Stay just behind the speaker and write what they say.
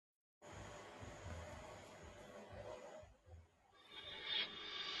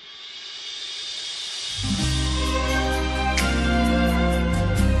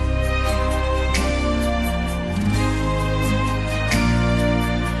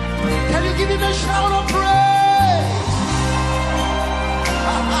shout of praise.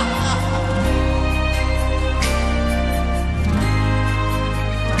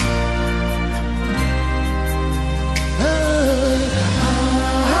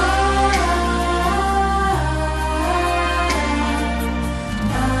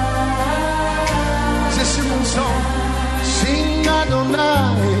 C'est mon sang. Sing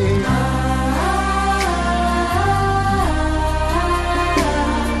Adonai.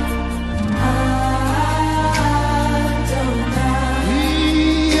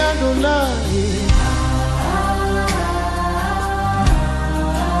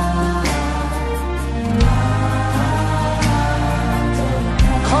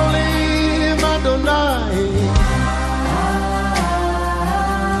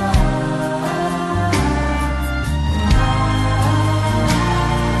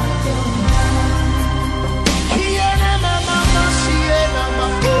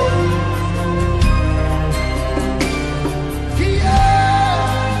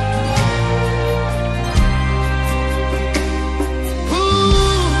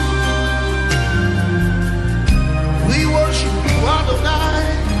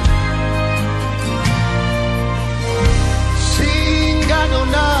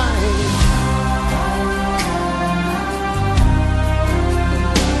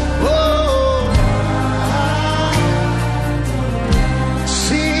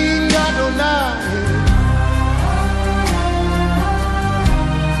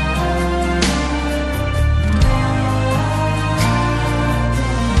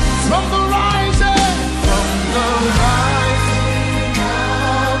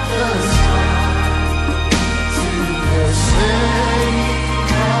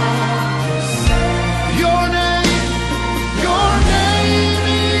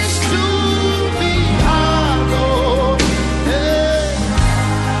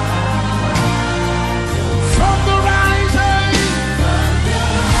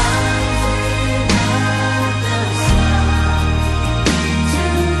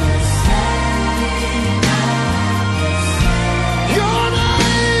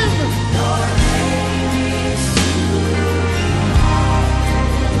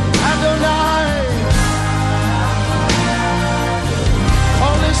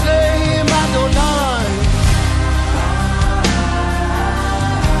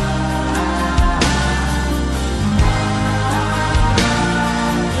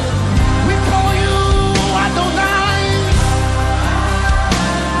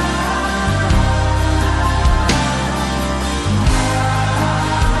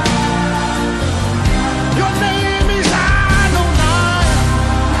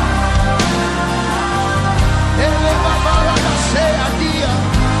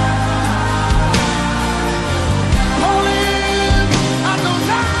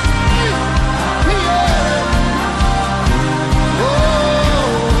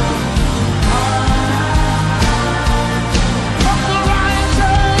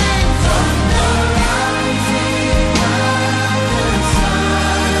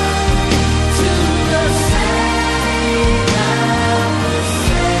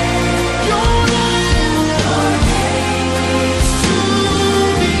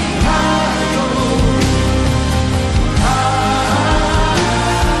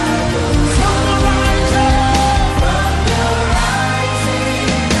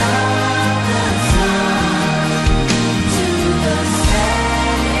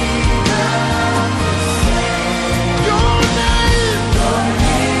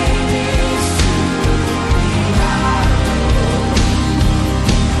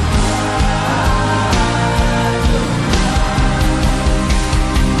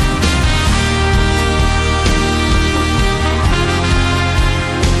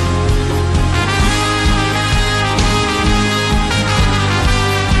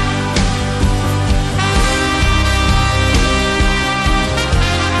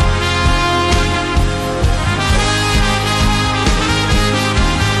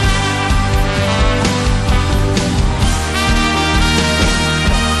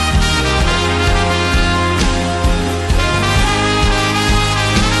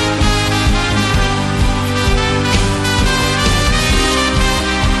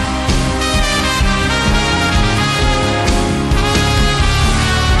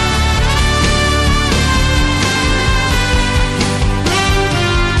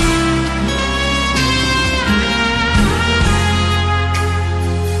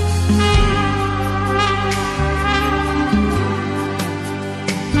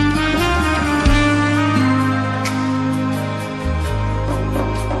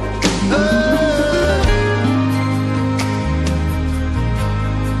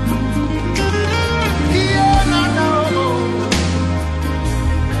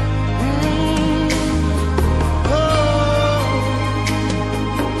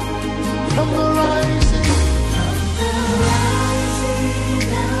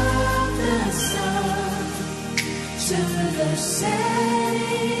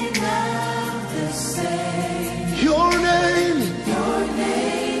 setting of the same. Your name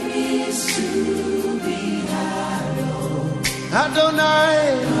is to be hallowed.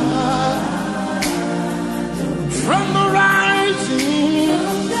 Adonai. From the rising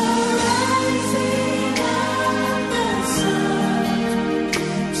of the sun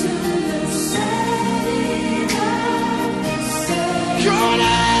to the setting of the same. Your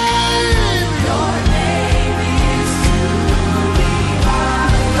name is to be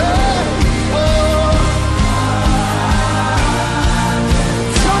hallowed.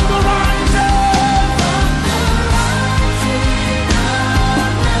 From the rising of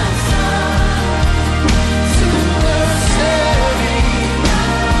the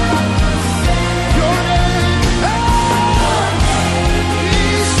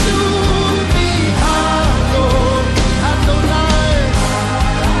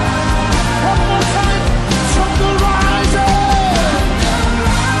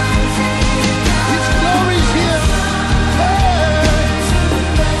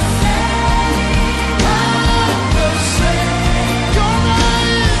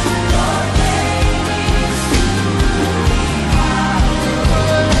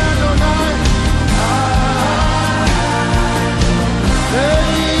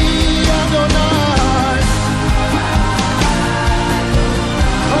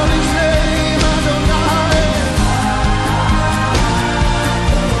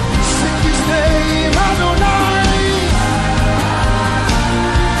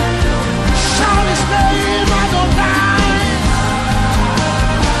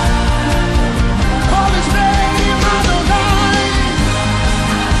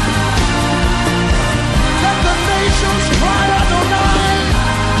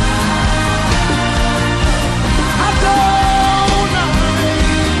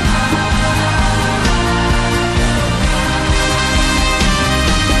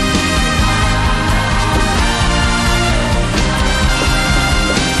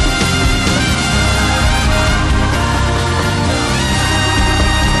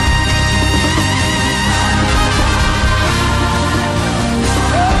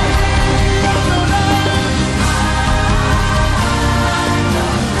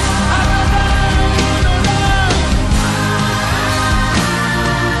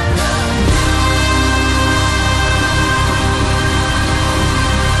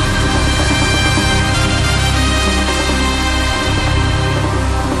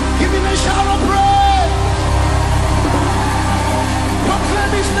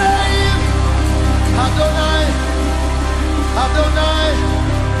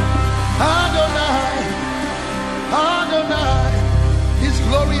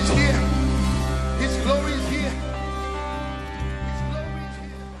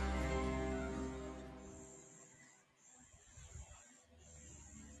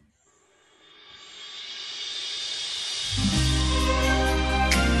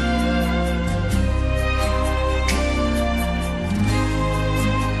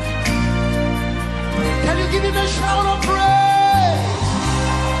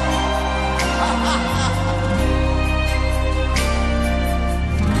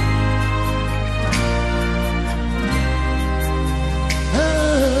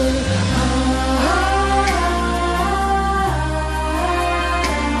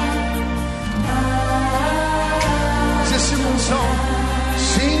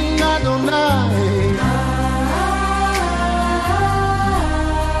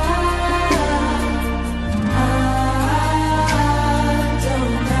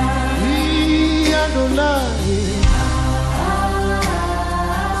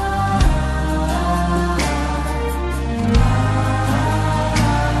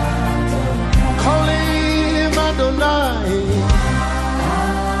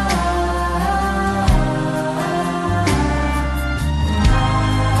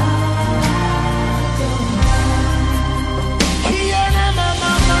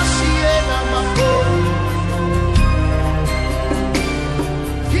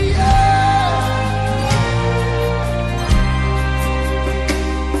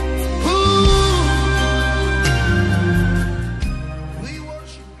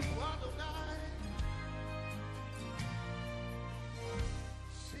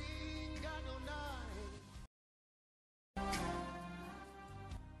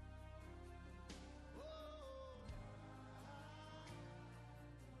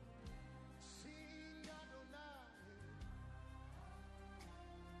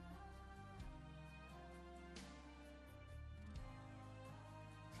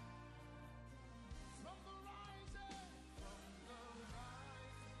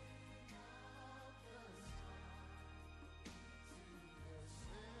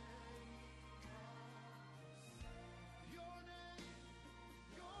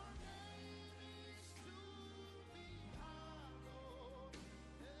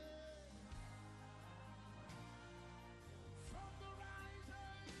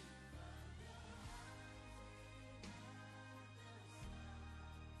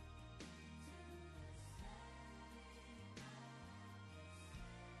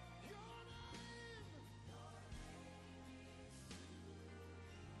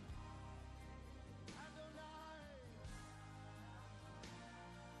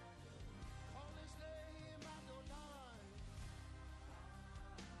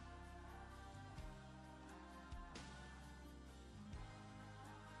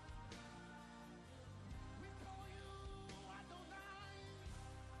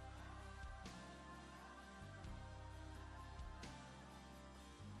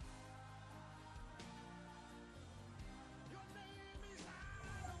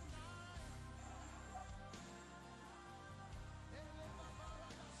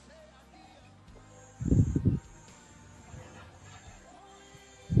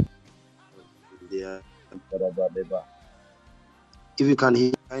If you can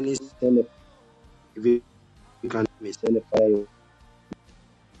hear, kindly send a, if you can hear me, send a fire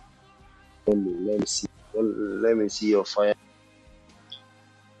on me. Let me see your fire.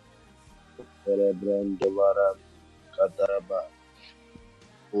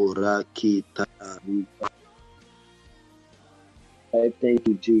 I thank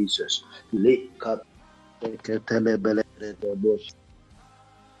you, Jesus. Is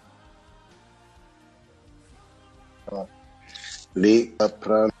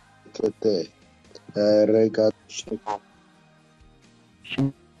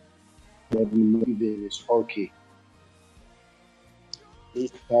okay.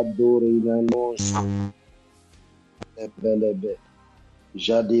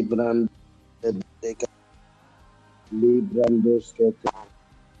 Jadi brand librandos kete.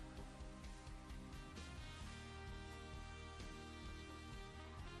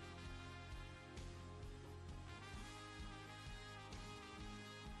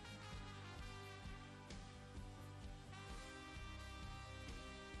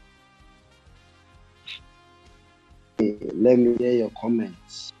 Let me hear your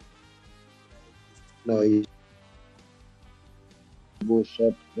comments. No, it's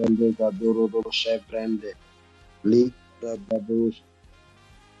Boshe Brande Gadoro Boshe Brande Libra Bados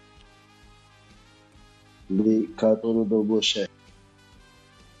Li Katoro do Boshe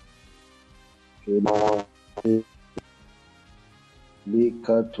Li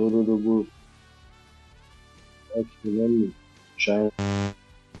Katoro do Boshe. Actually, let me try.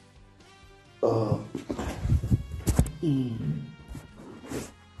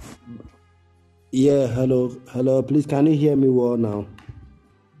 Yeah, hello. Please, can you hear me well now?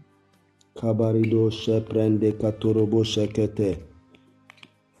 Kabarido Sheprende Katorobo Shekete.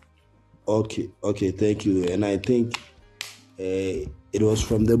 Okay, thank you. And I think it was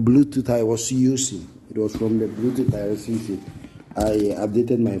from the Bluetooth I was using. I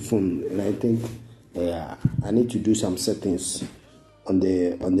updated my phone, and I think I need to do some settings on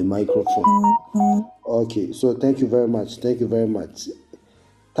the microphone. Okay, so thank you very much.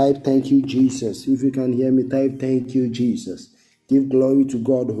 Type thank you, Jesus. If you can hear me, type thank you, Jesus. Give glory to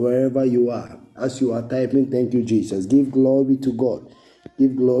God wherever you are. As you are typing thank you, Jesus. Give glory to God.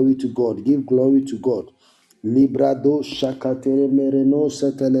 Give glory to God. Give glory to God. Librado shakatere mereno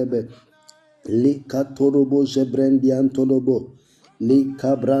setelebe. Li katorobo jebrendi antolobo. Li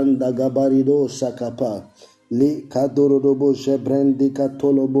kabranda gabarido sakapa. Li kadorobo jebrendi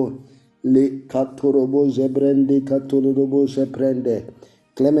katolobo. Li katorobo jebrendi katolobo jebrende.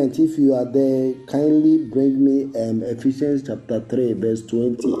 Clement, if you are there, kindly bring me Ephesians chapter 3, verse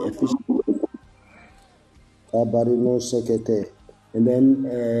 20. Ephesians Kabarino Sekete. And then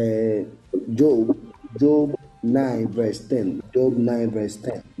Job 9, verse 10. Job 9, verse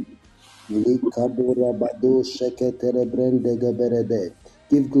 10.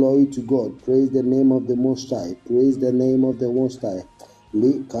 Give glory to God. Praise the name of the Most High. Praise the name of the Most High.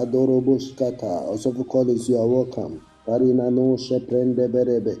 Also for college, you are welcome. Parinano sheprende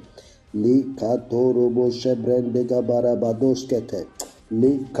berebe. Li katorobo shebrende gabarabadoskete.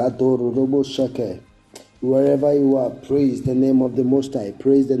 Li katorobo sheke. Wherever you are, praise the name of the Most High.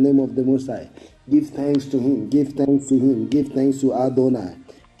 Praise the name of the Most High. Give thanks to Him. Give thanks to Him. Give thanks to Adonai.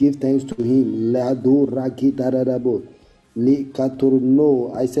 Give thanks to Him.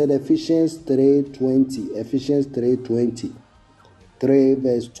 No, I said Ephesians 3:20. Ephesians 3:20. 3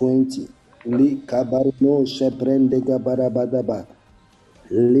 verse 20. Li kabarno shebrende gabarabadaba.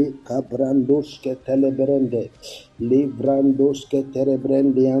 Li kabrandoske telebrende, li brandoske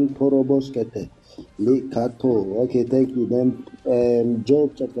telebrende antoroboskete, li kato. Okay, thank you. Then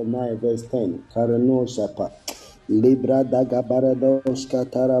Job chapter 9 verse 10. Karano sapa. Libra dagabaradoska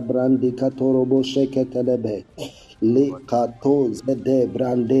tarabrandi katorobosheke telebe. Li kato zede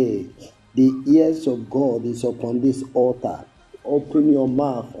brande. The ears of God is upon this altar. Open your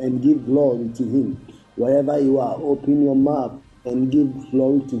mouth and give glory to Him. Wherever you are, open your mouth and give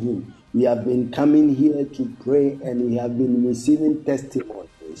glory to Him. We have been coming here to pray, and we have been receiving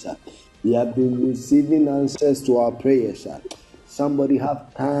testimonies. We have been receiving answers to our prayers. Somebody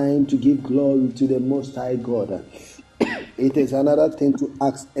have time to give glory to the Most High God. It is another thing to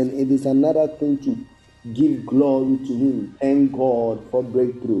ask, and it is another thing to give glory to Him. Thank God for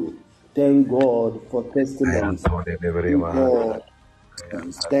breakthrough. Thank God for testimonies. Thank God.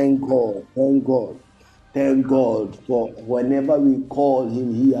 Thank God. Thank God. Thank God for whenever we call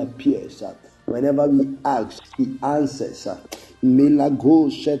Him, He appears. Whenever we ask, He answers. Milago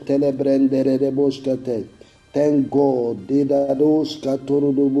shetelebrende. Thank God. Dedados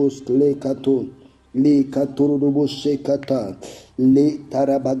katorobos le katorobos shekata le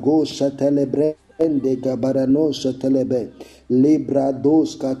tarabago shetelebrende. Ende gabarano shatelebe.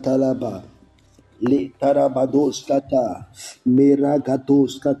 Librados katalaba. Le tarabados kata,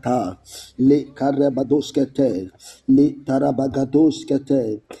 meragados kata, le karabados kate, le tarabagados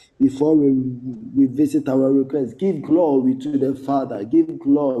kate. Before we visit our request, give glory to the Father, give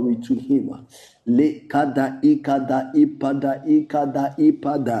glory to Him. Le kada ikada ipada ikada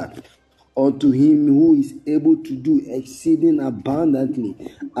ipada. Unto Him who is able to do exceeding abundantly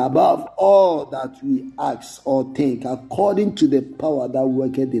above all that we ask or think, according to the power that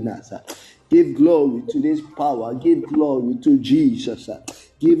worketh in us. Give glory to this power. Give glory to Jesus.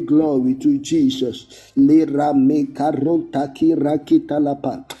 Give glory to Jesus. Le rame karonta kirakita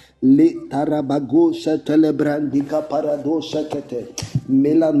lapa. Le tarabago setelebrandika paradosa kete.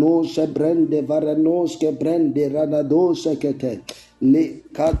 Melanosa brande varanoske brande ranadosa kete. Le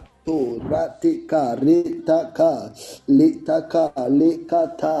kat ratika retaka letaka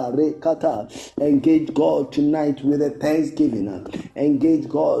lekata rekata. Engage God tonight with a thanksgiving. Engage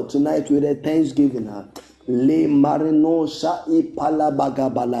God tonight with a thanksgiving. Le marinosa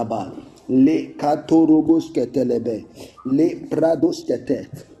ipalabagabalaba le katorobos ketelebe le prados kete.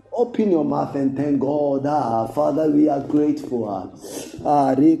 Open your mouth and thank God. Father, we are grateful.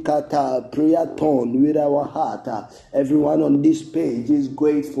 Rekata, prayer tone with our heart. Everyone on this page is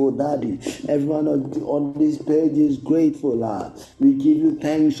grateful, Daddy. Everyone on this page is grateful. We give you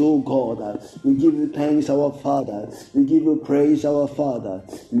thanks, oh God. We give you thanks, our Father. We give you praise, our Father.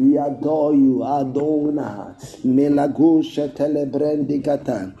 We adore you, Adonai. Melagosha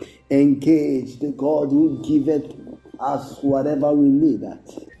telebrendigata. Engage the God who giveth us whatever we need.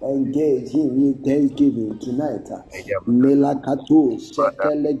 Engage Him with thanksgiving tonight. Melakato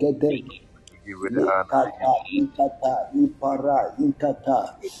setelegede lekata ikata ipara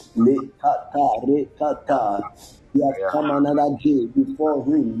ikata lekata rekata. We have come another day before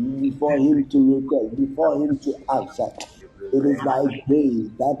Him to request, before Him to ask. It is by grace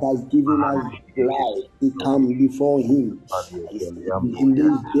that has given us life to come before Him in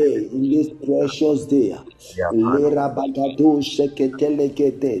this day, in this precious day. Lera bagado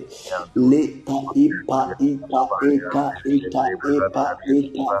sheketelekete. Leta ipa ita eka ita epa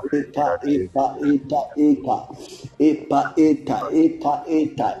ita eka epa ita eka. Epa eta eta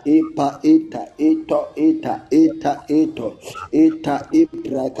eta epa eta eto eta eta eto eta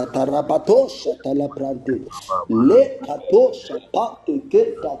ipra katarabato shatalabrante. Le kato shapate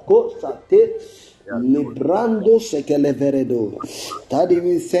keta kosa te. Librando sekeleveredo. Daddy,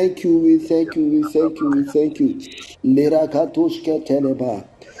 we thank you, we thank you, we thank you, we thank you. Lirakatoshke teleba.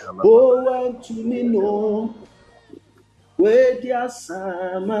 Oh, and to me know where their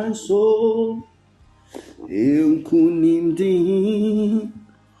summer soul. Inkunimdi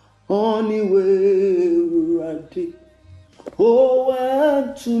only way. Oh,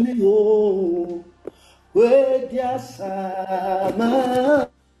 and to me know where their summer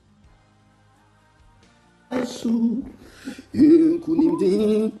Yesu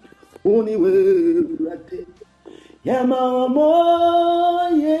inkunimdi uniwerate yamamo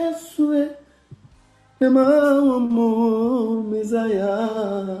Yesu yamamo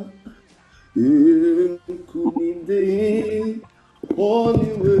Messiah inkunimdi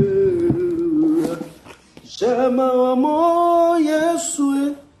uniwerate yamamo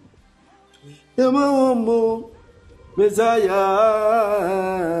Yesu yamamo Messiah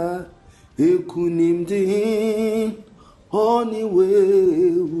Ekunimdi oniwe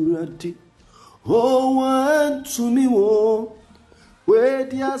urati oh want to me wo where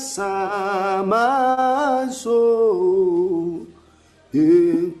dia sama so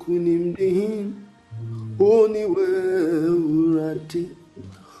ekunimdi oniwe urati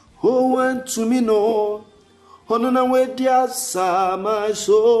oh want to me no onona where dia sama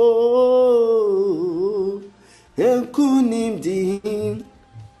so ekunimdi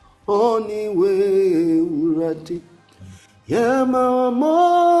Oniwe urati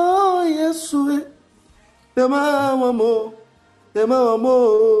yamamo Yesu yamamo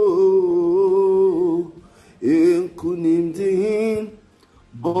inkunimdi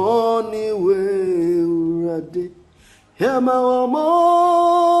oniwe urati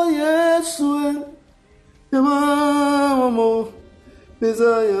yamamo Yesu yamamo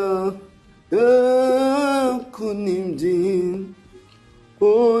Messiah inkunimdi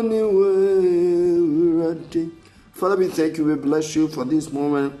Father, we thank you, we bless you for this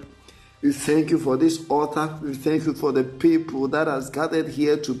moment. We thank you for this altar. We thank you for the people that has gathered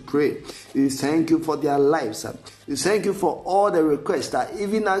here to pray. We thank you for their lives. We thank you for all the requests that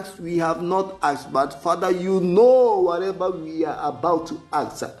even as we have not asked, but Father, you know whatever we are about to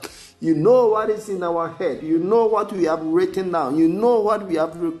ask. You know what is in our head. You know what we have written down. You know what we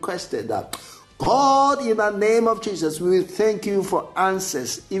have requested. God, in the name of Jesus, we thank you for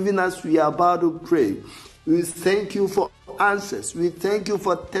answers, even as we are about to pray. We thank you for answers. We thank you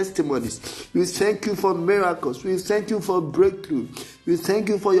for testimonies. We thank you for miracles. We thank you for breakthrough. We thank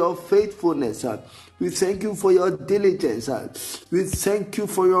you for your faithfulness. We thank you for your diligence. We thank you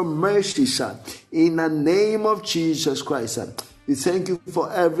for your mercy, in the name of Jesus Christ. We thank you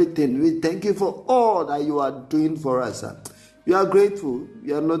for everything. We thank you for all that you are doing for us. We are grateful.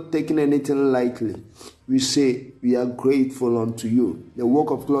 We are not taking anything lightly. We say we are grateful unto you. The Work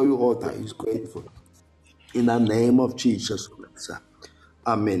of Glory altar is grateful. In the name of Jesus Christ.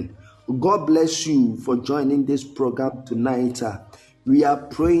 Amen. God bless you for joining this program tonight. We are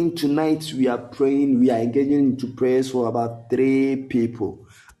praying tonight. We are engaging into prayers for about 3 people.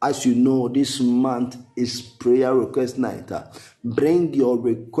 As you know, this month is prayer request night. Bring your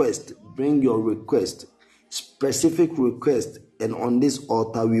request, specific request, and on this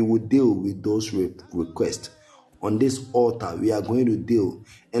altar we will deal with those requests. On this altar we are going to deal,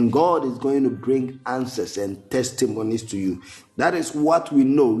 and God is going to bring answers and testimonies to you. That is what we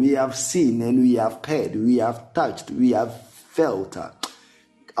know. We have seen and we have heard, we have touched, we have felt.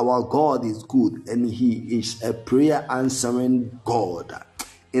 Our God is good, and He is a prayer answering God.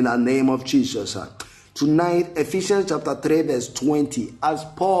 In the name of Jesus. Tonight, Ephesians chapter 3 verse 20, as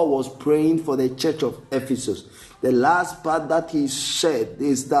Paul was praying for the church of Ephesus, the last part that he said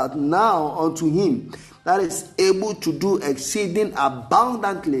is that now unto Him that is able to do exceeding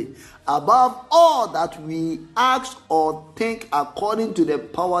abundantly above all that we ask or think, according to the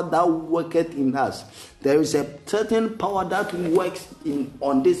power that worketh in us. There is a certain power that works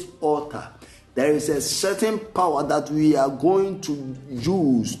on this altar. There is a certain power that we are going to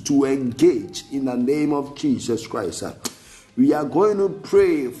use to engage in the name of Jesus Christ. We are going to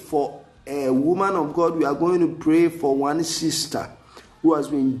pray for a woman of God. We are going to pray for one sister who has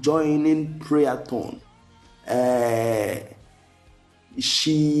been joining prayer-thon.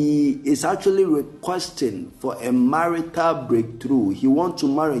 She is actually requesting for a marital breakthrough. He wants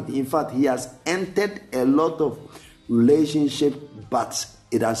to marry. In fact, he has entered a lot of relationship, but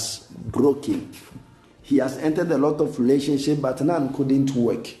it has broken. He has entered a lot of relationship, but none couldn't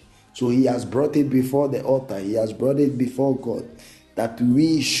work. So he has brought it before the altar. He has brought it before God, that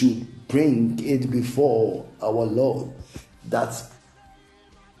we should bring it before our Lord, that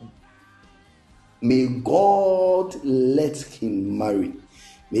may God let him marry.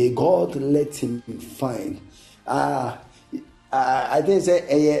 May God let him find. I think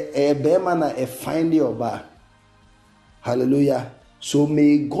say a beman a find your bar. Hallelujah. So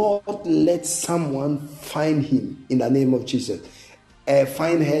may God let someone find him in the name of Jesus.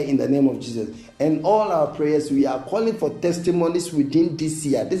 Find her in the name of Jesus. And all our prayers, we are calling for testimonies within this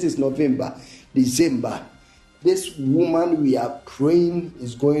year. This is November, December. This woman we are praying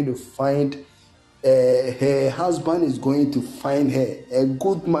is going to find her husband, is going to find her. A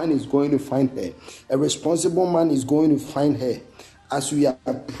good man is going to find her. A responsible man is going to find her. As we are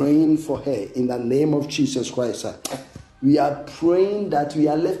praying for her in the name of Jesus Christ. We are praying that we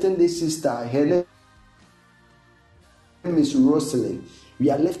are lifting this sister. Her name is Rosalind. We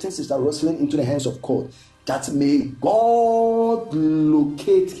are lifting Sister Rosalind into the hands of God. That may God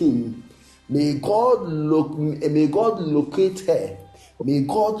locate him. May God locate her. May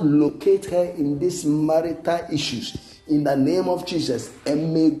God locate her in these marital issues in the name of Jesus.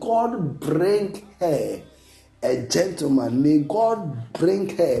 And may God bring her a gentleman. May God bring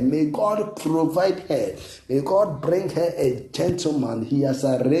her. May God provide her. May God bring her a gentleman He has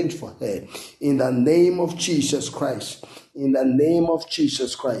arranged for her. In the name of Jesus Christ. In the name of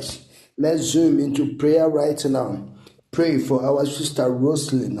Jesus Christ. Let's zoom into prayer right now. Pray for our sister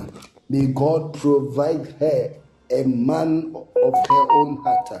Rosalind. May God provide her a man of her own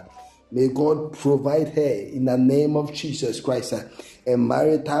heart. May God provide her in the name of Jesus Christ. A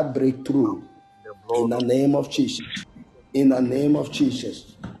marital breakthrough. In the name of Jesus. In the name of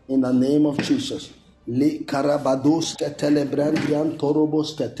Jesus. In the name of Jesus. Li karabados ketele brandian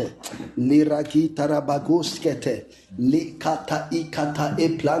torobos kete. Li raki tarabagos kete. Li kata ikata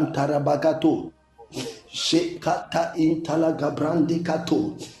e plan tarabagato. Shekata intala gabrandi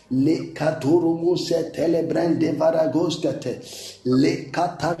kato. Le katurumu se telebrande varagoskate. Le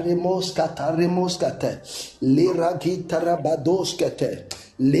kataremos kataremoskate. Le raki tarabadoskate.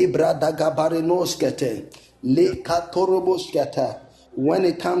 Libra dagabarenoskete, le katoroboskete. When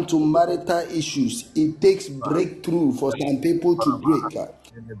it comes to marital issues, it takes breakthrough for some people to break.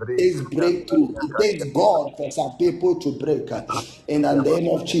 It takes breakthrough. It takes God for some people to break. In the name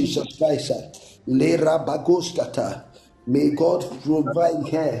of Jesus Christ, Lera bagoskata. May God provide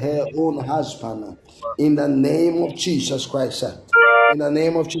her own husband. In the name of Jesus Christ. In the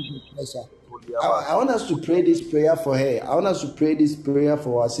name of Jesus Christ. I want us to pray this prayer for her. I want us to pray this prayer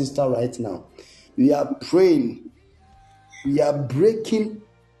for our sister right now. We are praying. We are breaking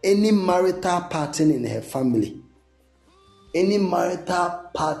any marital pattern in her family. Any marital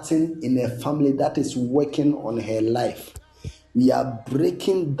pattern in her family that is working on her life. We are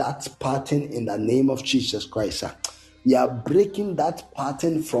breaking that pattern in the name of Jesus Christ. We are breaking that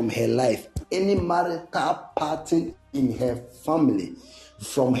pattern from her life. Any marital pattern in her family,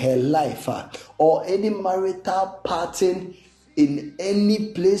 from her life, or any marital pattern in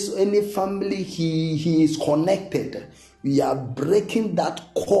any place, any family he is connected. We are breaking that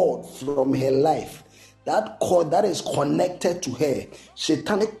cord from her life. That cord that is connected to her,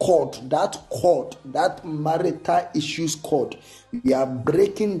 satanic cord, that marital issues cord. We are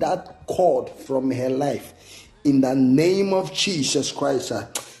breaking that cord from her life. In the name of Jesus Christ,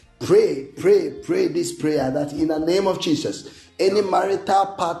 pray this prayer that in the name of Jesus, any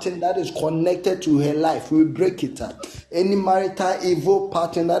marital pattern that is connected to her life, we break it. Any marital evil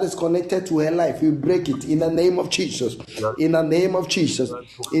pattern that is connected to her life, we break it in the name of Jesus. In the name of Jesus.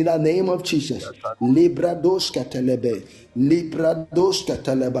 In the name of Jesus. Librados katelebe, librados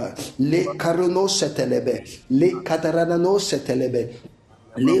kataleba, le karuno setelebe, le katarano setelebe.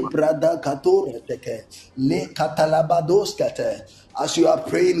 Le brada katore teke, le katalabados kate. As you are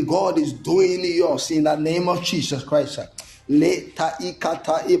praying, God is doing yours in the name of Jesus Christ. Le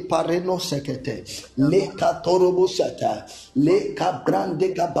taikata ipareno sekete, le katorobo seta, le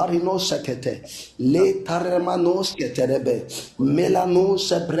kabrande gabarino sekete, le taremanos keterebe, melanos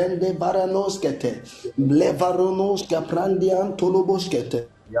sebrende baranos kete, levaronos kaprandian tolobos kete.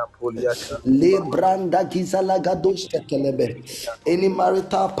 Any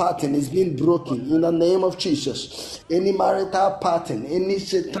marital pattern is being broken in the name of Jesus. Any marital pattern, any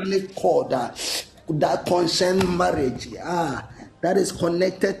satanic cord that concerns marriage, that is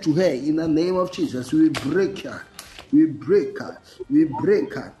connected to her in the name of Jesus. We break her. We break her. We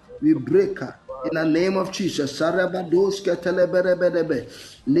break her. We break her. In the name of Jesus, Sarabados Cateleberebe,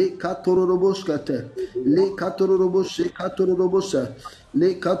 Le Catoroboscate, Le Catorobos, Catorobosa,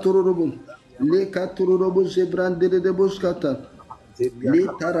 Le Catorobum, Le Catorobos, Brandere de Boscata, Le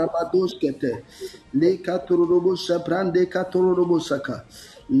Tarabadoscate, Le Catorobos, Brande Catorobosaka,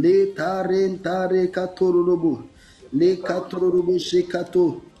 Le Tarentare Catorobo, Le Catorobos,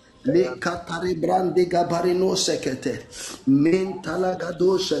 Cato. Le katare brande gabarino sekete mentala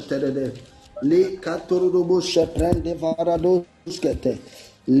gado setere le katorobo seprende varado skete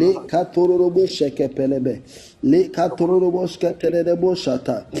le katorobo sekepelebe le katorobo sketere de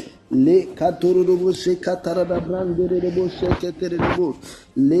bosata le katorobo sekatara da brande de boseketere de bo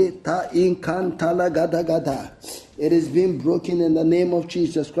le ta inkantala gada gada. It is being broken in the name of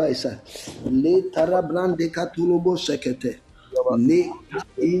Jesus Christ. Le tarabrande katorobo sekete.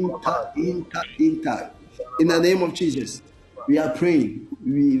 In the name of Jesus, we are praying.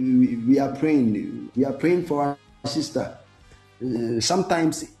 We are praying. We are praying for our sister.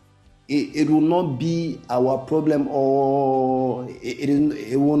 Sometimes it will not be our problem, or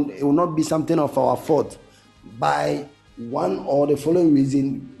it will not be something of our fault. By one or the following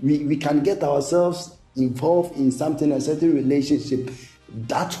reason, we can get ourselves involved in something, a certain relationship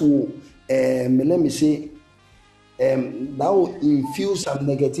that will, let me say, that will infuse some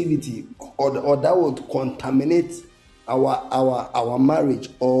negativity, or that would contaminate our marriage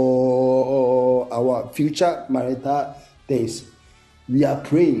or our future marital things. We are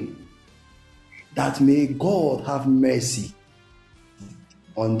praying that may God have mercy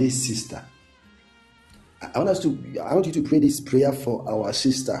on this sister. I want you to pray this prayer for our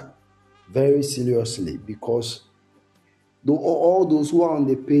sister very seriously, because all those who are on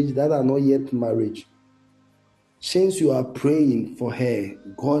the page that are not yet married, since you are praying for her,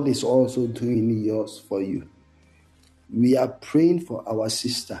 God is also doing yours for you. We are praying for our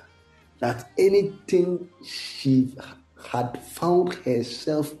sister that anything she had found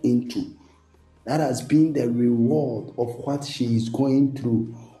herself into that has been the reward of what she is going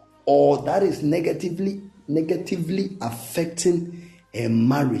through, or that is negatively affecting her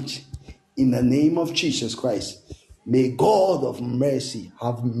marriage, in the name of Jesus Christ, may God of mercy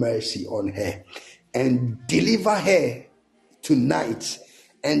have mercy on her and deliver her tonight,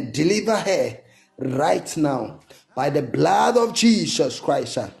 and deliver her right now by the blood of Jesus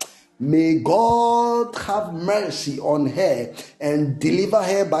Christ. May God have mercy on her and deliver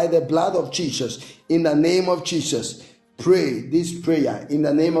her by the blood of Jesus, in the name of Jesus. Pray this prayer in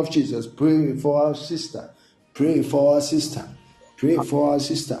the name of Jesus. Pray for our sister. Pray for our sister. Pray for our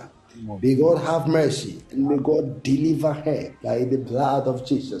sister. May God have mercy and may God deliver her by the blood of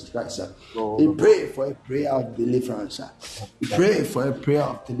Jesus Christ. We pray for a prayer of deliverance. We pray for a prayer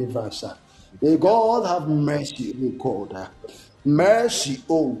of deliverance. May God have mercy, O God. Mercy,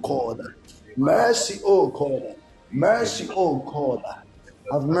 O God. Mercy, O God. Mercy, O God.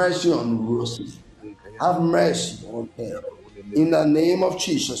 Have mercy on Rosie. Have mercy on her. In the name of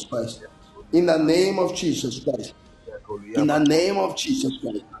Jesus Christ. In the name of Jesus Christ. In the name of Jesus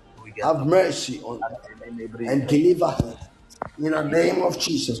Christ. Have mercy on her and deliver her. In the name of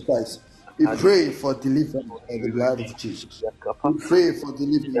Jesus Christ. We pray for deliverance by the blood of Jesus. We pray for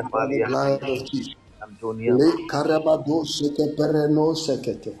deliverance by the blood of Jesus. Le karabado seke pereno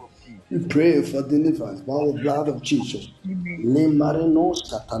sekete. We pray for deliverance by the blood of Jesus. Le marinos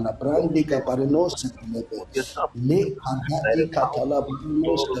katala brandi kabareno sekelebe. Le kadai katala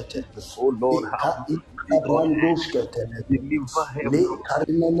branos kete. Le kai brandos ketelebe. Le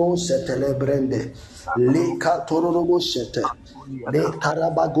karinano setelebrende. Le katororobo sete. Le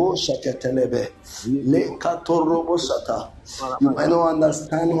karabago seketelebe. Le katorobo sata. You might not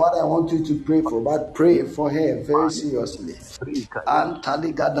understand what I want you to pray for, but pray for her very seriously.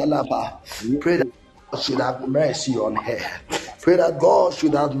 Antaligadalaba. Pray that God should have mercy on her. Pray that God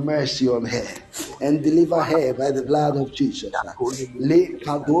should have mercy on her and deliver her by the blood of Jesus. Le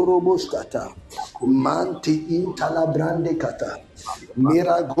kadoroboskata. Manti intalabrande kata.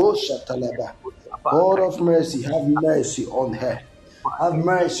 Miragoshatalaba. God of mercy, have mercy on her. Have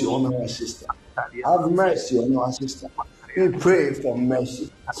mercy on our sister. Have mercy on our sister. We pray for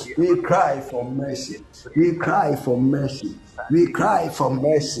mercy. We cry for mercy. We cry for mercy. We cry for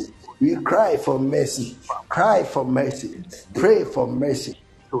mercy. We cry for mercy. Cry for mercy. Pray for mercy.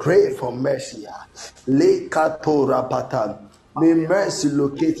 Pray for mercy. Lekatora patan. May mercy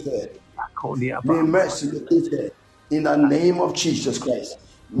locate her. May mercy locate her. In the name of Jesus Christ.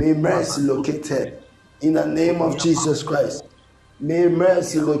 May mercy locate her. In the name of Jesus Christ. May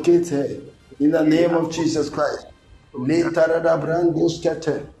mercy locate her. In the name of Jesus Christ.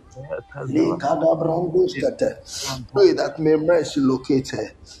 Pray that may mercy locate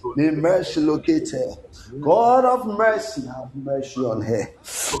her. May mercy locate her. God of mercy, have mercy on her.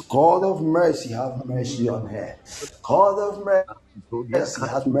 God of mercy, have mercy on her. God of mercy,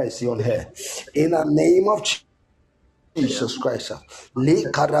 have mercy on her. In the name of Jesus Christ.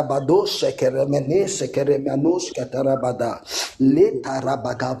 Le karabado sekeremene sekeremanos katarabada. Le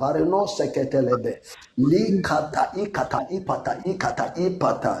tarabagavareno seketelebe. Li kata ikata ipata ikata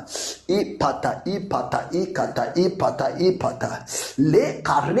ipata. Ipata ipata ikata ipata ipata. Le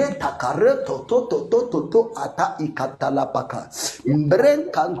kareta kareto to to to to to ata ikata lapaka.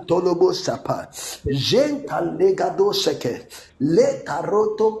 Mbren kantolobo sapa. Jenta legado seke. Le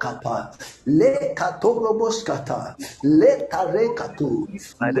karoto kapa. Le katorobos kata. Le tarekatu.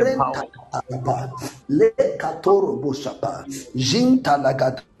 Brenta kapa. Le katorobos kapa. Jinta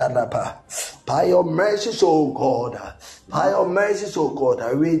lagadarapa. By your mercies, O God. By your mercies, O God,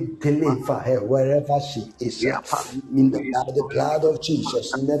 I will deliver her wherever she is. In the blood of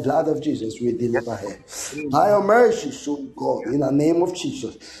Jesus. In the blood of Jesus, we deliver her. By your mercies, O God, in the name of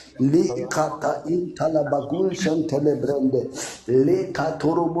Jesus. Le kata intalabagun sentelebrande. Le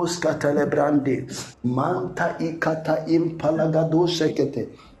katorobos katelebrande. Manta ikata impalagado sekete.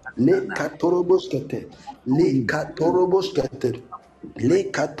 Le katorobos kete. Le katorobos kete.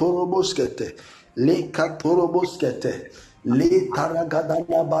 Le katorobos kete. Le katorobos kete. Le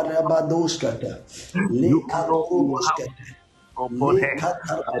taragadana barabados kete. Le katorobos kete. Le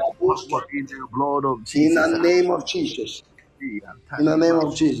katarabos kete. In the name of Jesus. In the name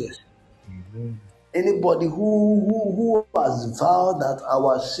of Jesus. Anybody who has vowed that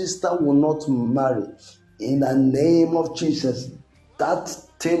our sister will not marry, in the name of Jesus, that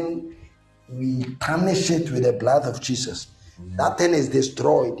thing, we punish it with the blood of Jesus. That thing is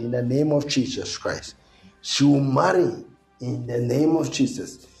destroyed in the name of Jesus Christ. She will marry in the name of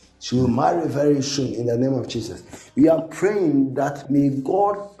Jesus. She will marry very soon in the name of Jesus. We are praying that may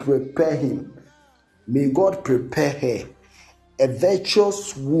God prepare him. May God prepare her. A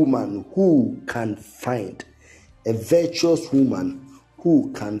virtuous woman who can find. A virtuous woman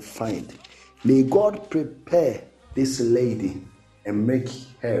who can find. May God prepare this lady and make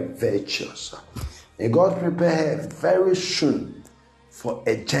her virtuous. May God prepare her very soon for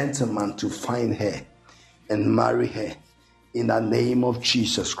a gentleman to find her and marry her. In the name of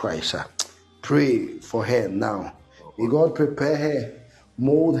Jesus Christ. Pray for her now. May God prepare her,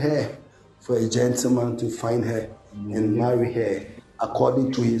 mold her for a gentleman to find her and marry her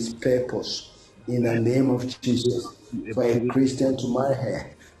according to his purpose. In the name of Jesus. For a Christian to marry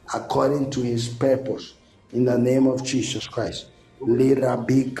her according to his purpose. In the name of Jesus Christ.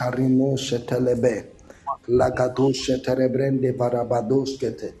 Lirabi karino shetelebe. Lagato sheterebrende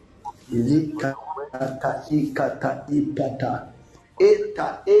barabadoskete. Likata ikata ipata.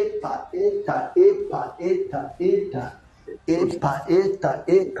 Eta, eta, eta, eta, eta, eta. Epa,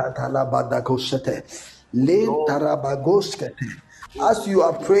 eta, talabadagoshete. Le tarabagoskete. As you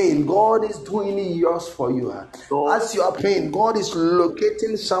are praying, God is doing yours for you. As you are praying, God is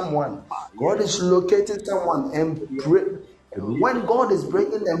locating someone. God is locating someone and pray. When God is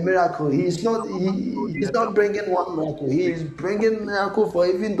bringing a miracle, He's not bringing one miracle. He is bringing miracle for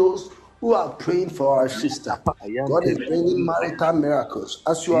even those who are praying for our sister. God is bringing marital miracles.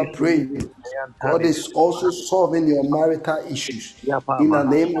 As you are praying, God is also solving your marital issues. In the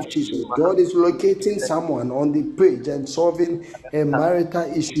name of Jesus, God is locating someone on the page and solving her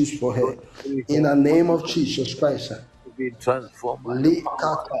marital issues for her. In the name of Jesus Christ. Be transformed by the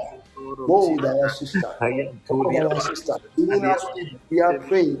power. Mold our sister. Mold our sister. Even as we are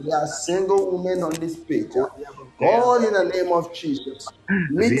praying, there are single women on this page. God, in the name of Jesus,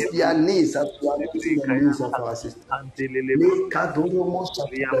 meet their needs as we are meeting the needs of our sister.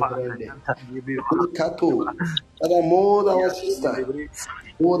 Father, mold our sister.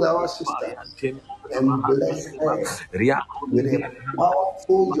 Mold our sister. And bless her with a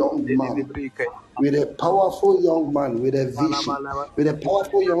powerful young man. With a powerful young man with a vision, with a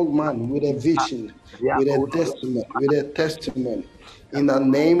powerful young man with a vision, with a testimony, in the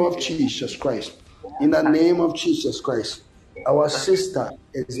name of Jesus Christ. In the name of Jesus Christ, our sister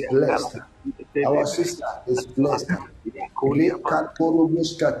is blessed. Our sister is blessed.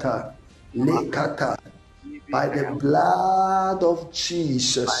 By the blood of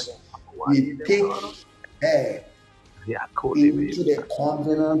Jesus, we take her into the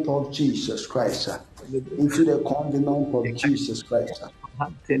covenant of Jesus Christ. Into the covenant of Jesus Christ.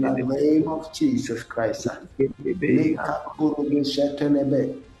 In the name of Jesus Christ.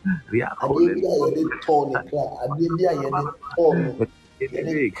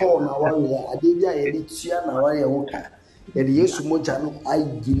 Yɛde Yesu mogya no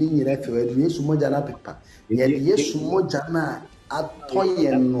agili nyina fɛ. Yɛde Yesu mogya no apepa. Yɛde Yesu mogya no atɔ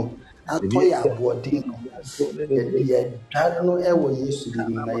yɛn no, atɔ yɛ aboɔden no. Yɛde yɛdware no ɛwɔ Yesu din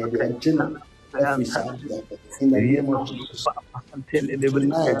mu na yɛde agye no afiri saa bea. In the name of Jesus.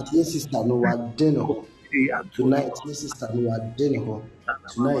 Tonight, yes, sister, no wade no ho. Tonight, yes, sister, no wade no ho.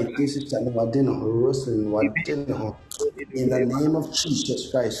 Tonight, yes, sister, no wade no ho. Roslyn, wade no ho. In the name of Jesus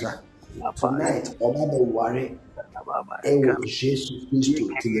Christ. Tonight, Oba be worry. Ewo Jesus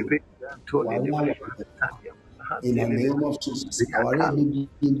Christ in the name of Jesus.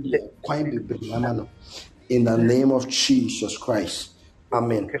 In the name of Jesus Christ.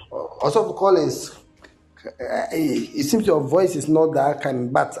 Amen. Also, Collins, it seems your voice is not that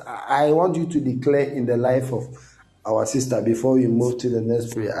kind, but I want you to declare in the life of our sister before we move to the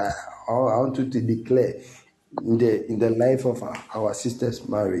next prayer. I want you to declare in the life of our sister's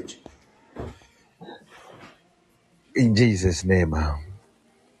marriage. In Jesus' name.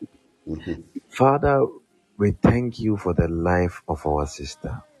 Father, we thank you for the life of our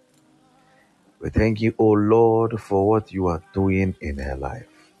sister. We thank you, O Lord, for what you are doing in her life.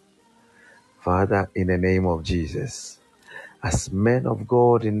 Father, in the name of Jesus, as men of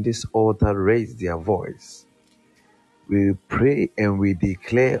God in this altar raise their voice, we pray and we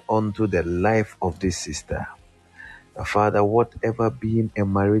declare unto the life of this sister, Father, whatever being a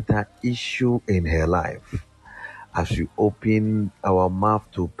marital issue in her life, as we open our mouth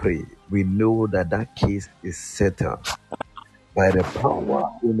to pray, we know that that case is settled by the power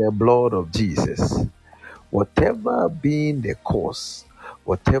in the blood of Jesus. Whatever being the cause,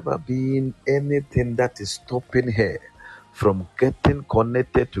 whatever being anything that is stopping her from getting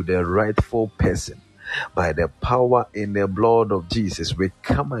connected to the rightful person, by the power in the blood of Jesus, we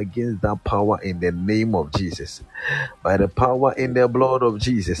come against that power in the name of Jesus. By the power in the blood of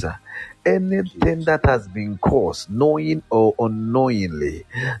Jesus, anything that has been caused, knowing or unknowingly,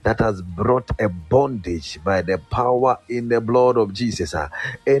 that has brought a bondage, by the power in the blood of Jesus,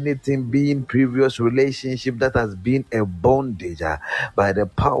 anything being previous relationship that has been a bondage, by the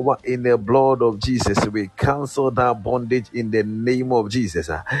power in the blood of Jesus, we cancel that bondage in the name of Jesus,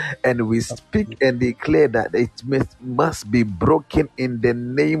 and we speak and declare that it must be broken in the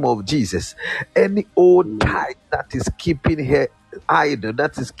name of Jesus. Any old tie that is keeping her idle,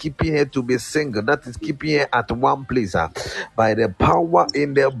 that is keeping her to be single, that is keeping her at one place, by the power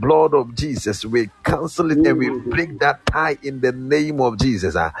in the blood of Jesus, we cancel it and we break that tie in the name of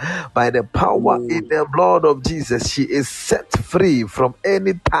Jesus. By the power in the blood of Jesus, she is set free from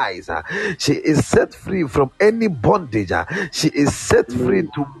any ties. She is set free from any bondage. She is set free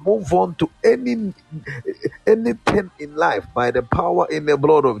to move on to anything in life by the power in the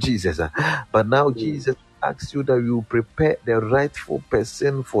blood of Jesus. But now, Jesus, ask you that you prepare the rightful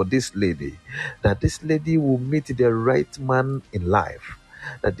person for this lady, that this lady will meet the right man in life,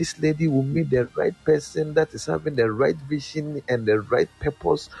 that this lady will meet the right person that is having the right vision and the right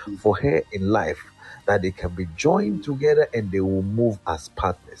purpose for her in life, that they can be joined together and they will move as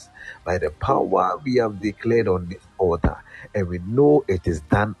partners by the power we have declared on this altar. And we know it is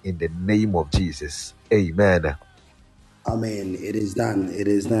done in the name of Jesus. Amen. Amen. It is done. It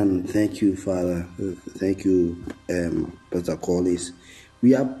is done. Thank you, Father. Thank you, Pastor Collis.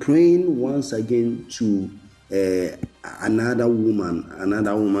 We are praying once again to another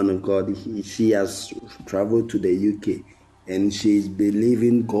woman of God. She has traveled to the UK and she is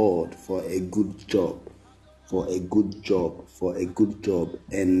believing God for a good job,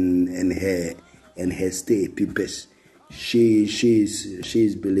 and her stay papers. She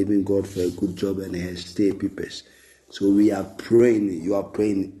is believing God for a good job and her stay papers. So we are praying. You are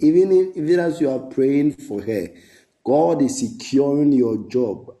praying. Even as you are praying for her, God is securing your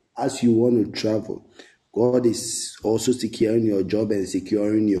job as you want to travel. God is also securing your job and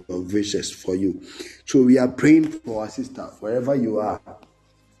securing your wishes for you. So we are praying for our sister, wherever you are.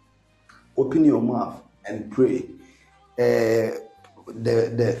 Open your mouth and pray. The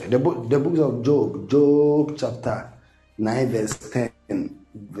book of Job chapter 9 verse 10.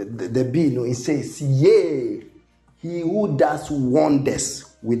 The B, it says, yea, he who does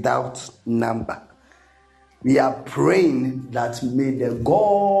wonders without number. We are praying that may the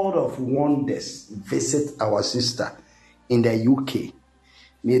God of wonders visit our sister in the UK.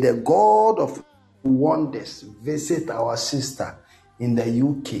 May the God of wonders visit our sister in the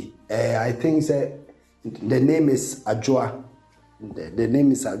UK. I think the name is Ajua. The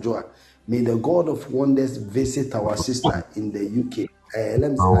name is Ajua. May the God of wonders visit our sister in the UK.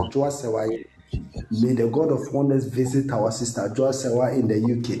 Let me say Ajua Sewa. May the God of wonders visit our sister Ajua Sewa in the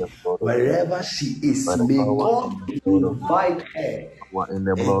UK. Wherever she is, may God provide her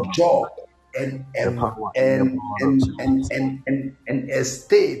a job and a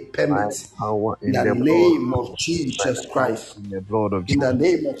stay permit in the name of Jesus Christ. In the blood of In the Jesus.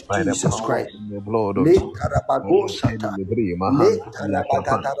 name of By the Jesus power Christ. in the blood of Le Jesus. Tarabagoshata. Le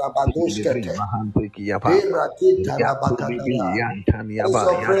Tarabagadabagoskete. That is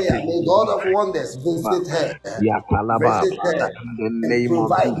your prayer. May God of wonders visit her. Visit her In the and name of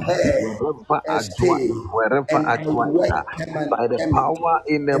provide Jesus, her wherever a Ajua stay is, wherever and a Ajua is, work by the permit power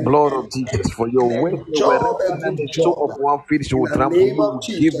in the and, blood and, of Jesus, for your and word, a wherever job, a that good the soul job. of one feet she In will the trample, name you of will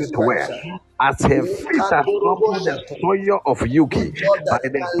give Jesus it to her. Christ. As her feet has trampled the soil of Yuki, Good job by that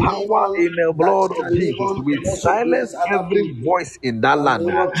the can live power on, in the that blood of can live Jesus, on we and also silence bless other every people. voice in that In the land,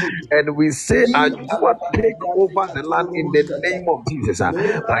 name of Jesus. and we say, Ajua, take over the land in the name of Jesus,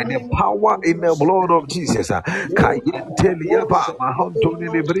 by the power in the blood of Jesus. Kayenteliaba,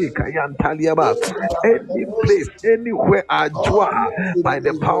 Mahantoni Libri, Kayantaliaba. Any place, anywhere, Ajua, by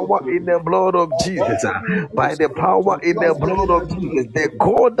the power in the blood of Jesus, by the power in the blood of Jesus, the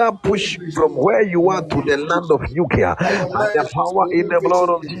God that push you from where you are to the land of UK, By your by the mercies, power may in you the blood visit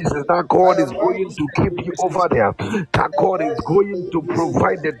of me. Jesus, that By God your is going mercies, to may keep you you visit over me. there. That By your God is mercies, may going you to visit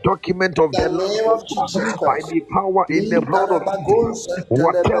provide me. the document of In the the land name for of you Jesus by Christ. the power in the Li blood of Jesus. Tarabagon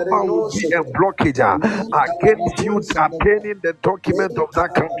Whatever will Sentelebereno be a Sete. blockage Li against you Tarabagon Sentelebereno. attaining the document Li of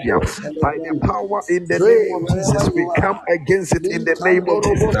that country, Tarabagon by the Sentelebereno. power in the name Pray of Jesus, wherever we you come are. against it in Li the name of Jesus.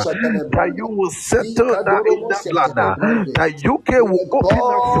 Kandorobo That you Setelebrande. will Li settle that in Kandorobo that land. Setelebrande. That UK May will the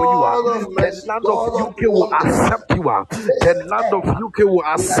open up for you. God of The mercy, land of God of UK will wonders, accept you. The visit land of her UK will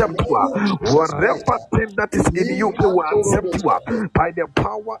in the accept you. name of Jesus Christ. Whatever thing that is in Li UK will accept Kandorobo you Sete. by the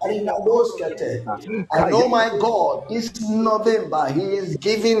power in the blood of Jesus. I know my God, this November, He is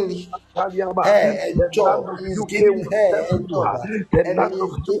giving her a The land job. of He is UK giving will her a settle you. job. The And land He of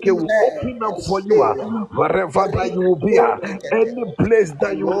is UK giving will her open up a for you. stay. Wherever that you will be, any place I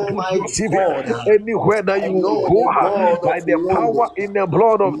that you know put my your CV, God. anywhere that I you will know go, the God by of the power wonders. in the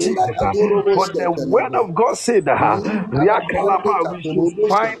blood of Jesus. For the word of God said that we should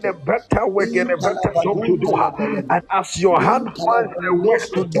find a better work and a better job to do. And as your hand finds the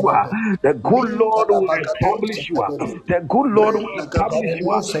work to do, the good Lord will establish you. The good Lord will establish you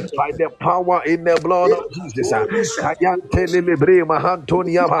by the power in the blood of Jesus. Kayante lelebre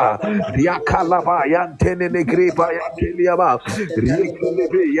mahantoniaba, riakalaba yantene negriba yanteliaba,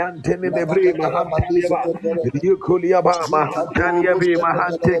 riekelebe yantene nebre mahanteliaba, riekuliaba mahantaniabe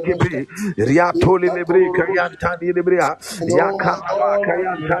mahantekepe, Riatoli lebre Katorobos. kayantani lebrea. And oh my Yakalaba God, my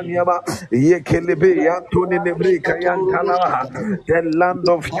kayantani God. yaba. Yekelebe yantoni lebre kayantana. The land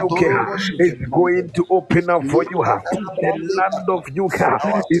of UK is going to open up for you. The land of UK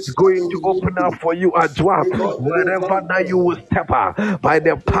Our is sister going to in open up UK. for you as well. May God Wherever provide that you her will step by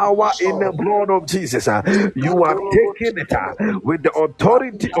the power in the resource. blood of Jesus, you are Lekatorobos. taking it with the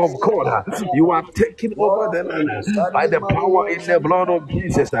authority of God. You are Rakayakataraba. taking over Lord, the we land by Sandi the power Marino in the blood of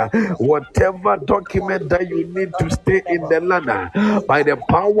Jesus. Whatever document that you need to stay in the land by the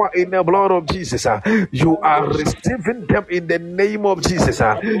power in the blood of Jesus, you are receiving them in the name of Jesus.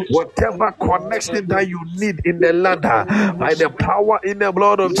 Whatever connection that you need in the land by the power in the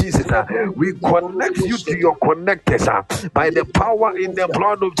blood of Jesus, we connect you to your connectors by the power in the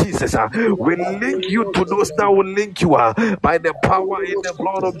blood of Jesus. We link you to those that will link you by the power in the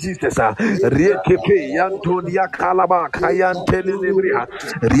blood of Jesus. Riekepe yantonia kalaba kayantele lebrea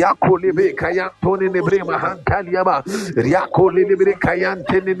riako lebe kayantone lebre mahantaliaba riako lebre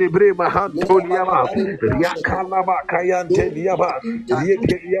kayantene lebre mahantoliaba riakalaba kayanteliaba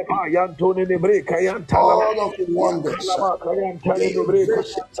riekeliaba yantone lebre kayantalaba God of wonders, riakalaba may kayantale you lebre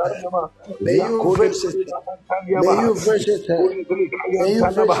visit her. kayantaliaba May you riako visit lebre her. May mahantaliaba you visit her. lebre May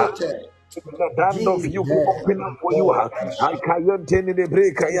you kayantalaba. visit her. The land of Give you can her open up my for you. God. I can't in the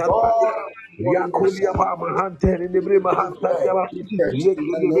break. I The am God of wonders, Yakulia Mahanta in the break. Mahanta Yaba. keep her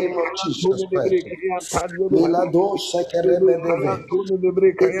in the name of Jesus Yekili the Christ. break. Kayan Milado Sekerebedeve. Kayan in the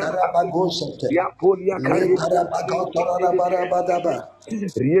break. Kayan Ikarabagosete. Yakulia Le Kayan. Karabagatarabadabadaba.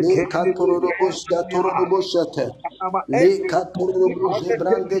 Le Rekili the break. Katurobos Gaturobosete. Le Every Katurobos connected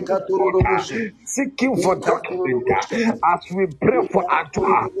Brande to this altar, Katurobos. seeking for Le document Katurobosete. as we pray Le for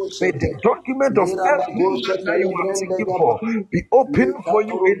Adua. May the Katurobosete. document of Le everything Rabagosete that you are Lebrande seeking Gaba. for be open Le for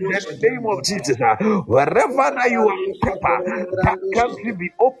you in the Katurobosete name of Gaba. Jesus. Wherever that you are Le step, that Katurobosete country Soto. be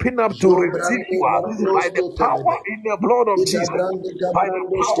open up to receive Zobrande you by the Gabranoske power Telebe. in the blood of Ida Jesus. Brande By the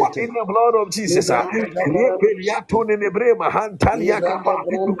power Gabrandoskete. in the blood of Jesus. Lebrande Gabaradoskete.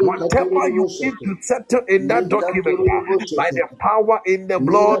 Lebrande Brande Whatever you need Katurobosete. to settle in Le that document by Katurobosete. the power in the Lira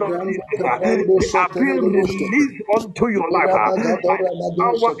blood of Brande Jesus, Gabrando they are being Soteleboskete. released onto your life Lira by Bagadora the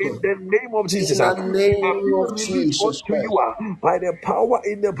power in Badosoto. the name of Jesus. In They the are name being of released Jesus onto you Christ. by the power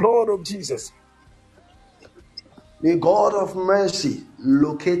in the blood of Jesus. May God of mercy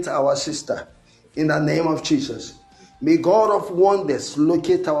locate our sister in the name of Jesus. May God of wonders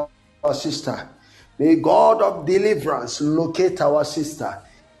locate our sister. May God of deliverance locate our sister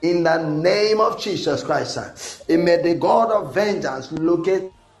in the name of Jesus Christ. And may the God of vengeance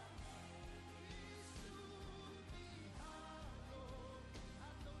locate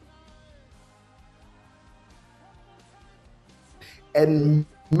and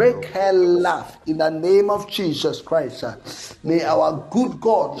make her laugh in the name of Jesus Christ. May our good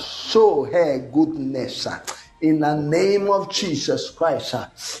God show her goodness. In the name of Jesus Christ,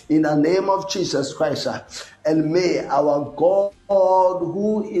 in the name of Jesus Christ, and may our God,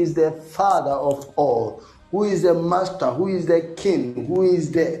 who is the Father of all, who is the Master, who is the King, who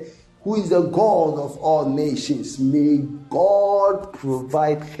is the God of all nations, may God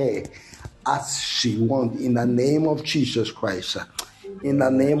provide her as she wants in the name of Jesus Christ. In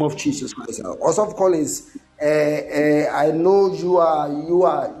the name of Jesus Christ. Also, Collins, I know you are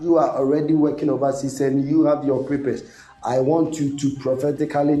already working overseas and you have your papers. I want you to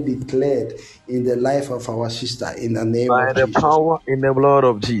prophetically declare in the life of our sister in the name By of the Jesus. power in the blood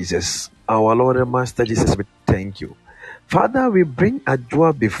of Jesus, our Lord and Master Jesus, we thank you. Father, we bring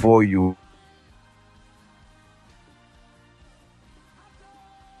Adua before you.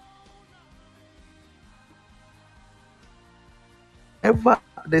 Ever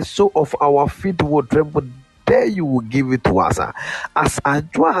the sole of our feet will tremble, there you will give it to us. As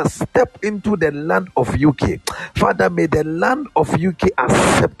Adua has stepped into the land of UK, Father, may the land of UK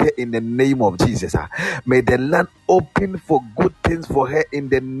accept her in the name of Jesus. May the land open for good things for her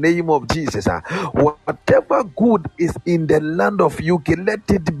in the name of Jesus. Whatever good is in the land of UK, let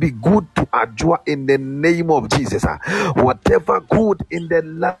it be good to Adua in the name of Jesus. Whatever good in the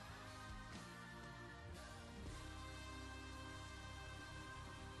land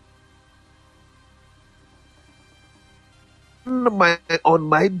on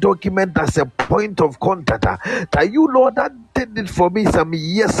my document as a point of contact that you, Lord, that did it for me some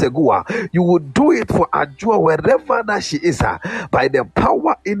years ago. You will do it for Adua wherever that she is by the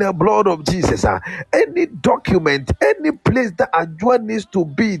power in the blood of Jesus. Any document, any place that Adua needs to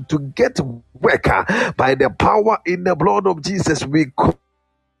be to get work by the power in the blood of Jesus, we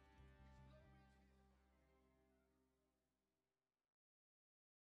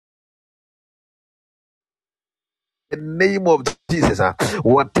the name of Jesus,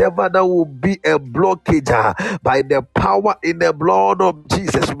 whatever that will be a blockage, by the power in the blood of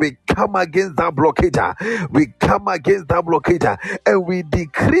Jesus, we come against that blockage. We come against that blockage, and we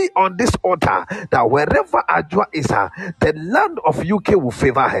decree on this altar that wherever Ajwa is, the land of UK will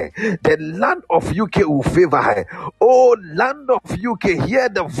favor her. The land of UK will favor her. Oh, land of UK, hear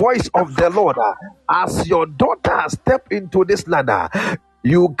the voice of the Lord. As your daughter step into this land,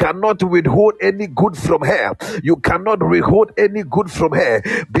 you cannot withhold any good from her. You cannot withhold any good from her,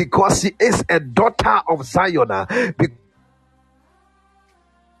 because she is a daughter of Zion.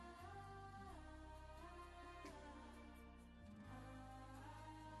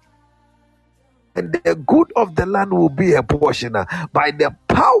 And the good of the land will be a portion. By the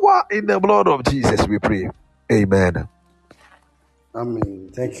power in the blood of Jesus, we pray. Amen. Amen.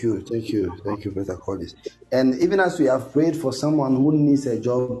 Thank you, Brother Collins. And even as we have prayed for someone who needs a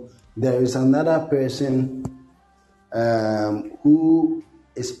job, there is another person who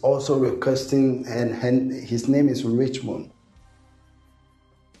is also requesting, and his name is Richmond.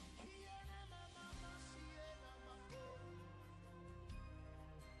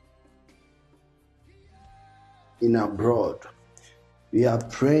 In abroad, we are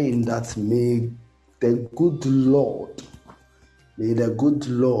praying that may the good Lord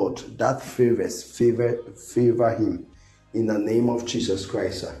that favor him in the name of Jesus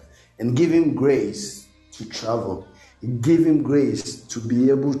Christ, and give him grace to travel, give him grace to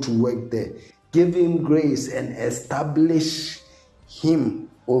be able to work there, give him grace and establish him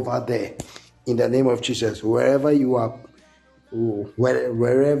over there in the name of Jesus. Wherever you are,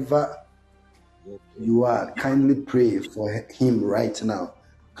 kindly pray for him right now.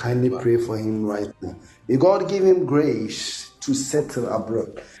 May God give him grace to settle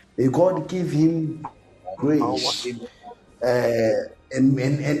abroad. May God give him grace, and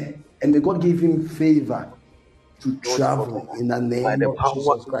may God give him favor to travel in the name of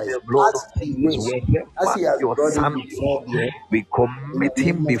Jesus Christ. As he has brought him before you, we commit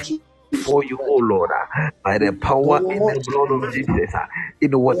him before you, oh Lord, by the power in the blood of Jesus,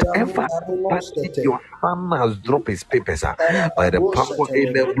 in whatever that your son has dropped his papers, by the power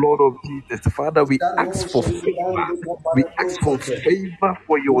in the blood of Jesus, Father, we ask for favor. We ask for favor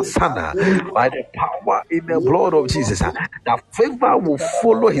for your son, by the power in the blood of Jesus. That favor will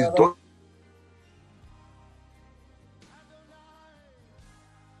follow his daughter.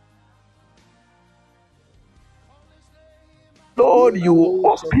 Lord, you will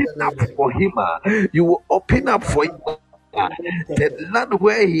open up for him. You will open up for him. The land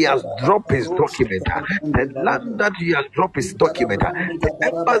where he has dropped his document, the land that he has dropped his document, the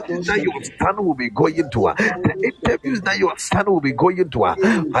embassies that your son will be going to, the interviews that your son will be going to,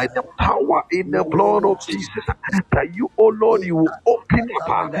 by the power in the blood of Jesus, that you, oh Lord, you will open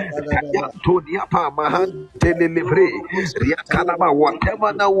up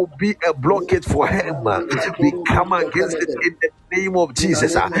whatever that will be a blockage for him. We come against it in the name of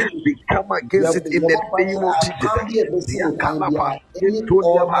Jesus. We come against it in the name of Jesus.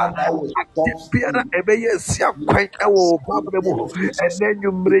 Biara ebeye sia kwan ewo babra mu and then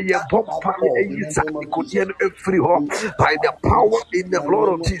you mre bomb free by the power in the blood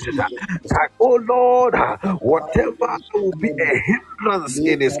of Jesus. That, oh Lord, whatever will be a hindrance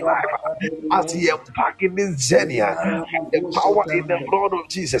in his life as he embark in this journey, the power in the blood of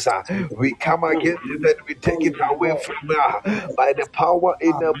Jesus, we come against it and we take it away from her by the power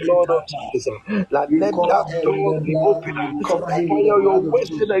in the blood of Jesus. Let that door be open. Your word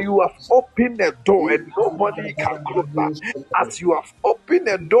said that you have opened the door and nobody can close that. As you have opened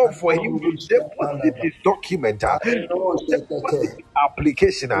the door for him to deposit his document, deposit his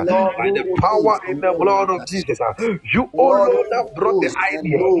application, by the power in the blood of Jesus. You, oh Lord, that brought the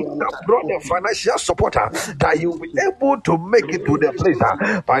idea, that brought the financial supporter, that you will be able to make it to the place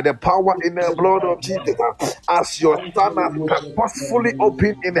by the power in the blood of Jesus. As your son has purposefully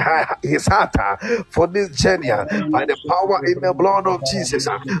opened in his heart for this journey, by the power in the blood of Jesus,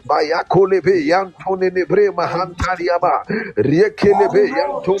 by Yakolebe Yantoni Nebre Mahantariaba, Riekelebe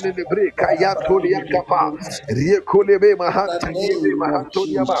Yantoni Nebre Kayatoni Yakapa, Riekolebe Mahantani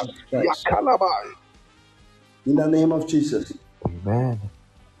Mahantoniaba, Yakalaba. In the name of Jesus. Amen.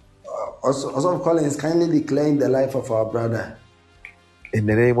 Also, Collins, kindly declaring the life of our brother. In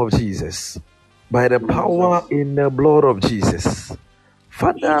the name of Jesus, by the power in the blood of Jesus,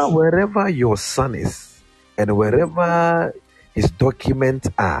 Father, wherever your son is and wherever his documents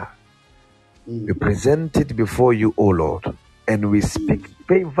are, we present it before you, O Lord, and we speak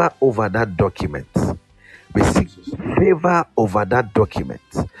favor over that document. We seek favor over that document.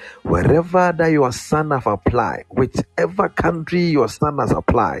 Wherever that your son have applied, whichever country your son has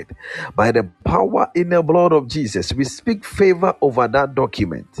applied, by the power in the blood of Jesus, we speak favor over that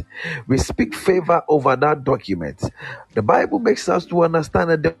document. We speak favor over that document. The Bible makes us to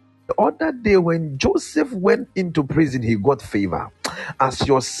understand that the other day when Joseph went into prison, he got favor. As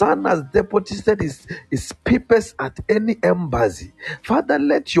your son has deposited his papers at any embassy, Father,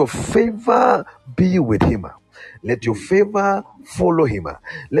 let your favor be with him. Let your favor follow him.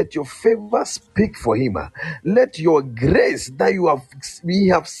 Let your favor speak for him. Let your grace that we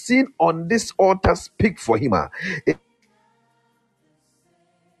have seen on this altar speak for him.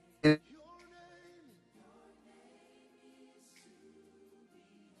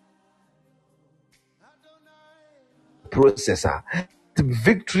 Processor.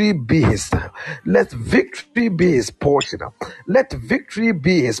 Victory be his. Let victory be his portion. Let victory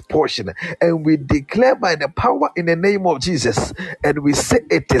be his portion. And we declare by the power in the name of Jesus. And we say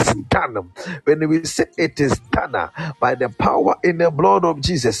it is done. When we say it is done by the power in the blood of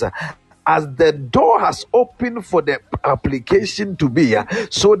Jesus. As the door has opened for the application to be,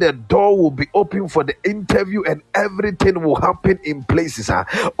 so the door will be open for the interview and everything will happen in places.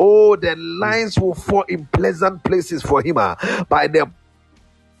 Oh, the lines will fall in pleasant places for him by the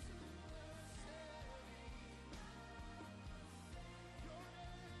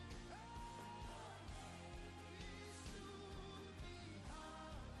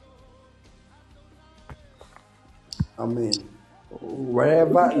Amen.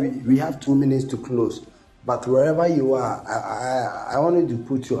 Wherever we have 2 minutes to close, but wherever you are, I want you to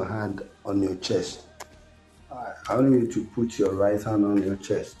put your hand on your chest. I want you to put your right hand on your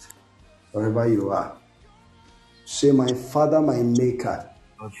chest, wherever you are. Say, my Father, my Maker.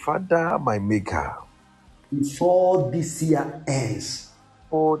 My Father, my Maker. Before this year ends,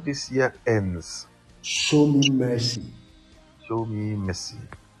 show me mercy. Show me mercy.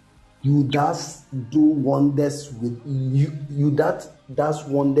 You that do wonders with you that does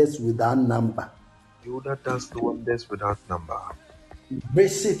wonders without number. You that does wonders without number.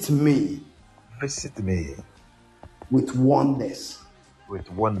 Visit me. Visit me with wonders.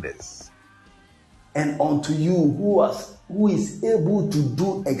 And unto you who is able to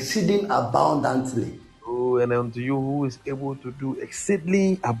do exceeding abundantly. Oh, and unto you who is able to do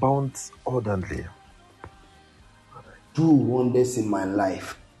exceedingly abundantly. Do wonders in my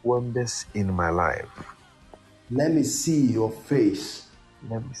life. Wonders in my life. Let me see your face.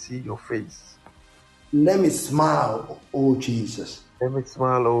 Let me see your face. Let me smile, oh Jesus. Let me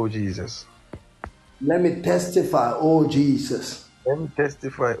smile, oh Jesus. Let me testify, oh Jesus. Let me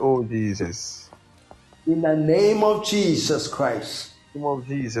testify, oh Jesus. In the name of Jesus Christ. In the name of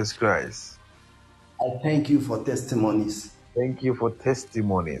Jesus Christ. I thank you for testimonies. Thank you for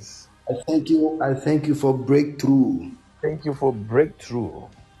testimonies. I thank you for breakthrough. Thank you for breakthrough.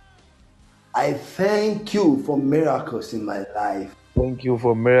 I thank you for miracles in my life. Thank you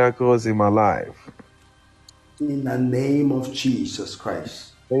for miracles in my life. In the name of Jesus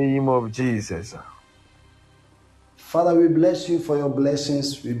Christ. Name of Jesus. Father, we bless you for your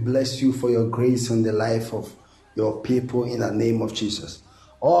blessings. We bless you for your grace in the life of your people in the name of Jesus.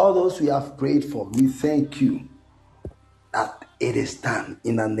 All those we have prayed for, we thank you that it is done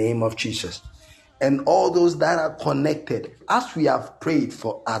in the name of Jesus. And all those that are connected, as we have prayed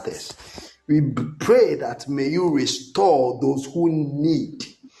for others, we pray that may you restore those who need.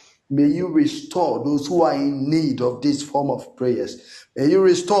 May you restore those who are in need of this form of prayers. May you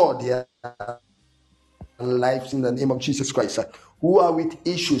restore their lives in the name of Jesus Christ. Who are with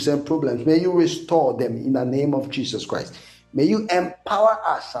issues and problems, may you restore them in the name of Jesus Christ. May you empower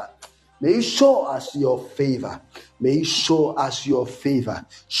us. May you show us your favor. May you show us your favor.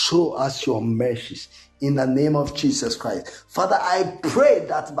 Show us your mercies in the name of Jesus Christ. Father, I pray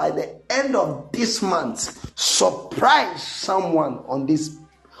that by the end of this month, surprise someone on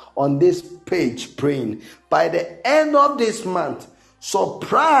this page praying. By the end of this month,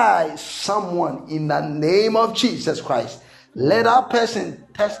 surprise someone in the name of Jesus Christ. Let that person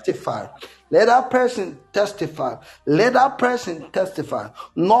testify. Let that person testify. Let that person testify.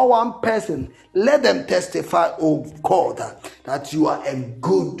 Not one person. Let them testify, oh God, that you are a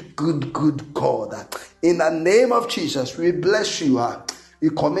good God. In the name of Jesus, we bless you. We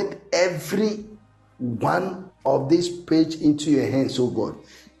commit every one of this page into your hands, oh God.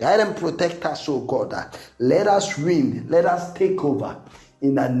 Guide and protect us, oh God. Let us win. Let us take over.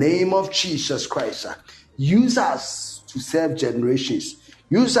 In the name of Jesus Christ. Use us to serve generations.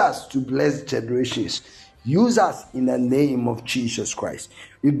 Use us to bless generations. Use us in the name of Jesus Christ.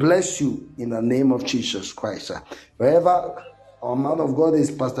 We bless you in the name of Jesus Christ. Wherever our man of God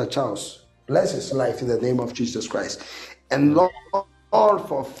is, Pastor Charles, Bless his life in the name of Jesus Christ. And Lord,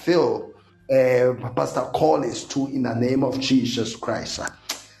 fulfill Pastor Collins too in the name of Jesus Christ.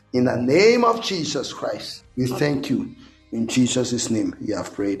 In the name of Jesus Christ, we thank you. In Jesus' name, we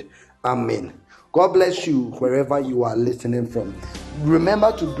have prayed. Amen. God bless you wherever you are listening from.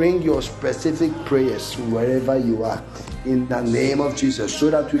 Remember to bring your specific prayers wherever you are in the name of Jesus so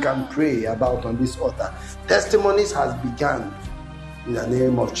that we can pray about on this altar. Testimonies has begun in the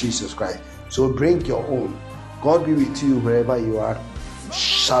name of Jesus Christ. So bring your own. God be with you wherever you are.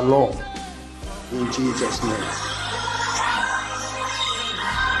 Shalom. In Jesus' name.